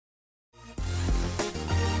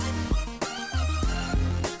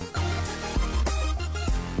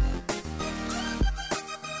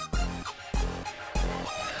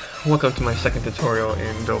Welcome to my second tutorial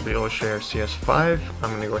in Adobe Illustrator CS5.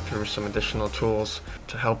 I'm going to go through some additional tools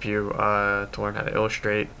to help you to learn how to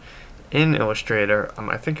illustrate in Illustrator.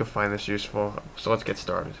 I think you'll find this useful, so let's get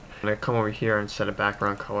started. I'm going to come over here and set a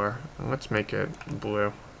background color, and let's make it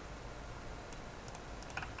blue.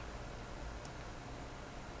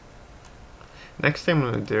 Next thing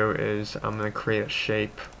I'm going to do is I'm going to create a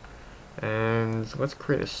shape, and let's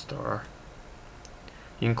create a star.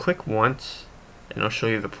 You can click once and it'll show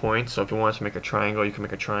you the points. So if you want us to make a triangle, you can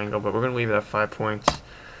make a triangle, but we're going to leave it at 5 points,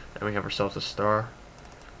 and we have ourselves a star.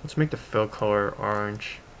 Let's make the fill color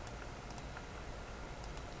orange.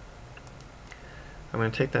 I'm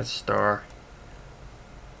going to take that star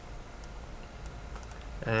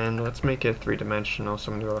and let's make it three-dimensional.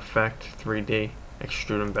 So I'm going to go Effect, 3D,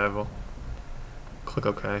 Extrude and Bevel. Click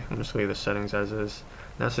OK. I'm just going to leave the settings as is.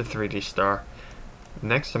 That's a 3D star.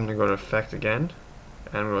 Next I'm going to go to Effect again,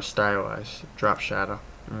 and we'll stylize, drop shadow.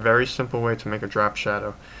 Very simple way to make a drop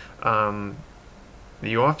shadow.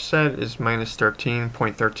 The offset is minus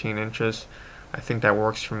 13.13 inches. I think that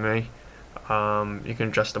works for me. You can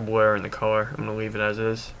adjust the blur and the color. I'm going to leave it as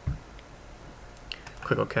is.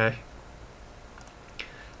 Click OK.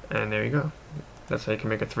 And there you go. That's how you can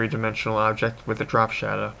make a three-dimensional object with a drop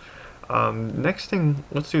shadow. Next thing,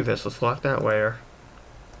 let's do this. Let's lock that layer.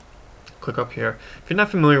 Click up here. If you're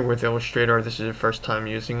not familiar with Illustrator, this is your first time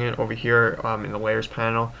using it, over here in the layers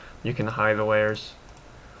panel you can hide the layers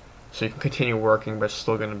so you can continue working, but it's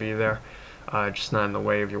still going to be there, just not in the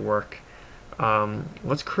way of your work.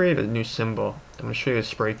 Let's create a new symbol. I'm going to show you a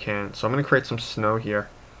spray can. So I'm going to create some snow here,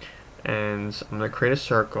 and I'm going to create a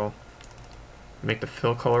circle, make the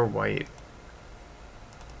fill color white.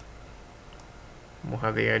 We'll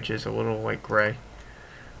have the edges a little like gray.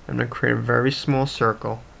 I'm going to create a very small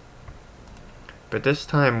circle. But this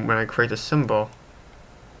time, when I create a symbol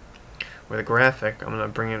with a graphic, I'm going to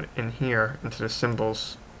bring it in here into the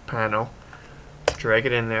symbols panel, drag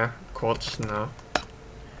it in there, call it snow.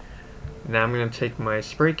 Now I'm going to take my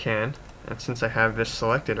spray can, and since I have this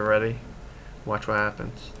selected already, watch what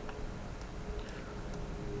happens.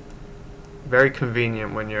 Very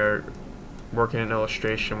convenient when you're working in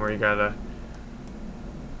illustration where you gotta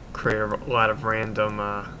create a lot of random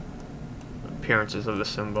appearances of the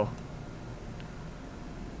symbol.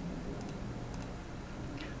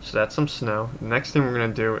 So that's some snow. Next thing we're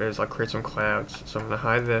going to do is I'll create some clouds. So I'm going to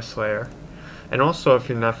hide this layer. And also, if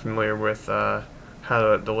you're not familiar with how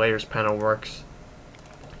the layers panel works,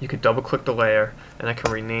 you could double click the layer and I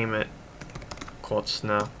can rename it, call it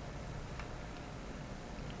snow.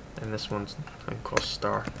 And this one's I can call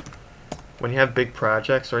star. When you have big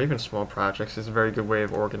projects or even small projects, it's a very good way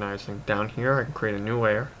of organizing. Down here I can create a new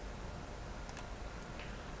layer.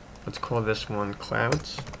 Let's call this one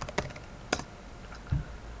clouds.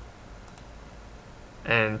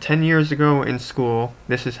 And 10 years ago in school,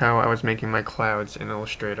 this is how I was making my clouds in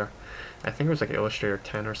Illustrator. I think it was like Illustrator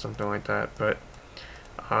 10 or something like that, but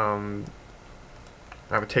I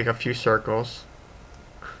would take a few circles,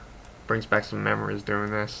 brings back some memories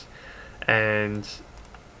doing this, and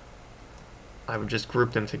I would just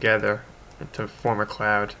group them together to form a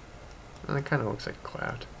cloud. And it kind of looks like a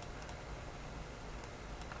cloud.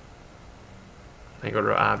 I go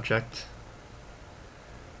to Object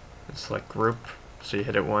and select Group. So you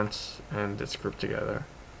hit it once and it's grouped together.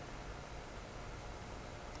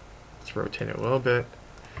 Let's rotate it a little bit.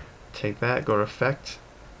 Take that, go to Effect,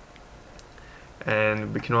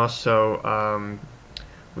 and we can also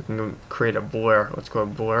we can create a blur. Let's go to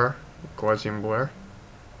Blur, Gaussian blur,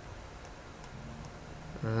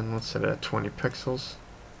 and let's set it at 20 pixels.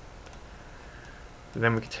 And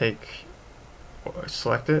then we can take,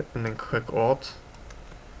 select it, and then click Alt.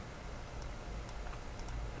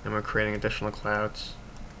 And we're creating additional clouds.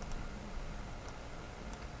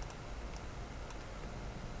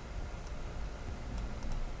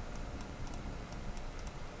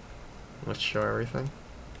 Let's show everything.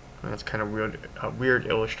 That's kind of weird, weird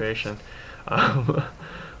illustration.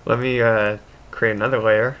 Let me create another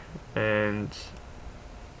layer, and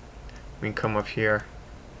we can come up here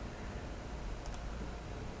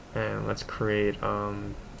and let's create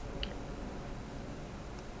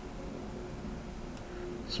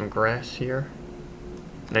some grass here.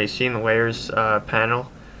 Now you see in the layers panel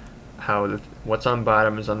how what's on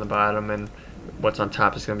bottom is on the bottom and what's on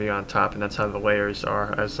top is going to be on top, and that's how the layers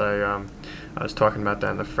are, as I was talking about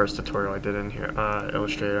that in the first tutorial I did in here,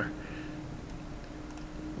 Illustrator.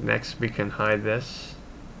 Next we can hide this,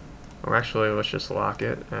 or actually let's just lock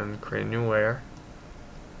it and create a new layer.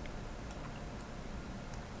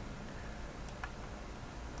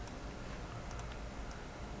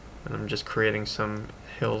 And I'm just creating some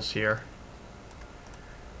hills here.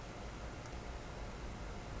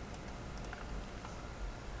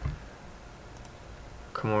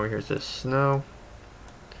 come over here to snow.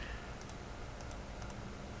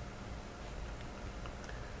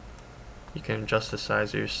 You can adjust the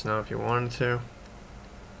size of your snow if you wanted to.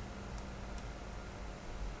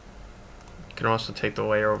 You can also take the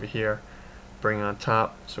layer over here, bring it on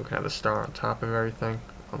top, so we can have the star on top of everything.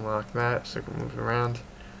 Unlock that so we can move it around.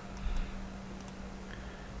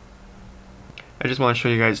 I just want to show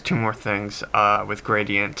you guys two more things with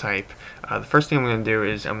gradient type. The first thing I'm going to do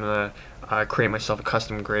is I'm going to create myself a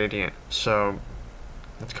custom gradient. So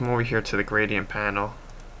let's come over here to the gradient panel,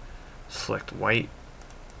 select white,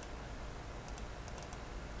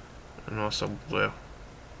 and also blue.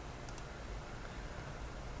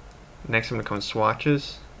 Next I'm going to come to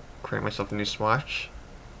swatches, create myself a new swatch.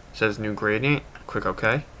 It says new gradient, click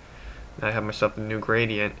OK. Now I have myself a new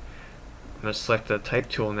gradient. I'm going to select the type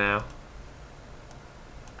tool now.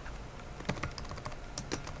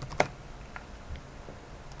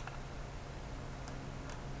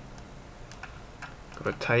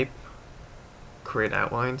 Go to type, create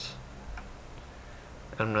outlines.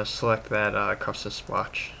 And I'm going to select that custom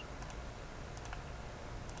swatch.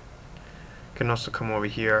 You can also come over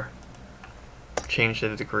here, change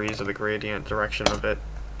the degrees of the gradient direction of it.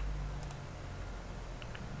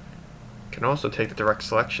 You can also take the direct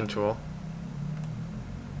selection tool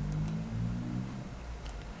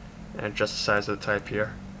and adjust the size of the type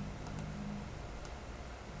here.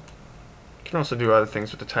 You can also do other things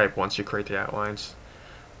with the type once you create the outlines.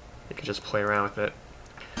 You can just play around with it.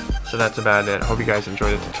 So that's about it. I hope you guys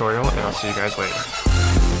enjoyed the tutorial, and I'll see you guys later.